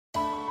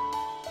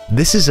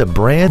This is a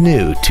brand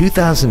new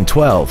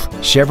 2012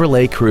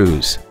 Chevrolet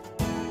Cruze.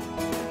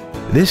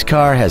 This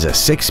car has a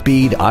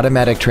 6-speed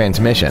automatic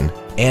transmission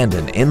and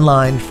an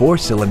inline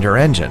 4-cylinder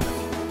engine.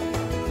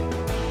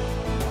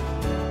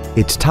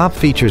 Its top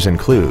features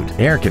include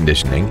air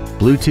conditioning,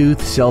 Bluetooth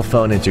cell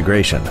phone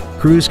integration,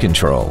 cruise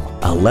control,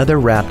 a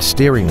leather-wrapped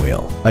steering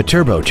wheel, a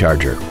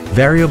turbocharger,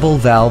 variable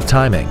valve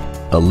timing,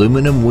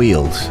 aluminum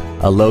wheels,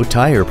 a low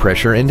tire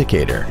pressure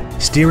indicator,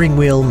 steering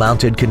wheel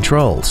mounted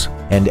controls,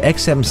 and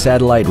XM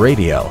satellite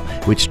radio,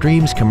 which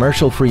streams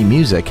commercial-free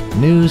music,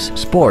 news,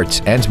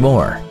 sports, and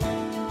more.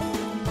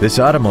 This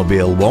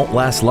automobile won't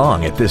last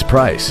long at this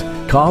price.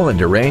 Call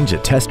and arrange a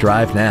test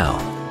drive now.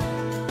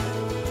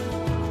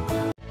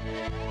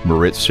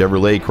 Moritz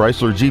Chevrolet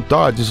Chrysler Jeep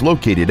Dodge is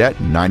located at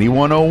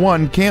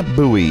 9101 Camp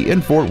Bowie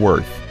in Fort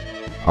Worth.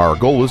 Our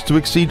goal is to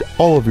exceed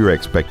all of your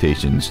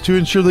expectations to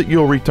ensure that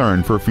you'll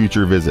return for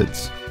future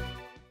visits.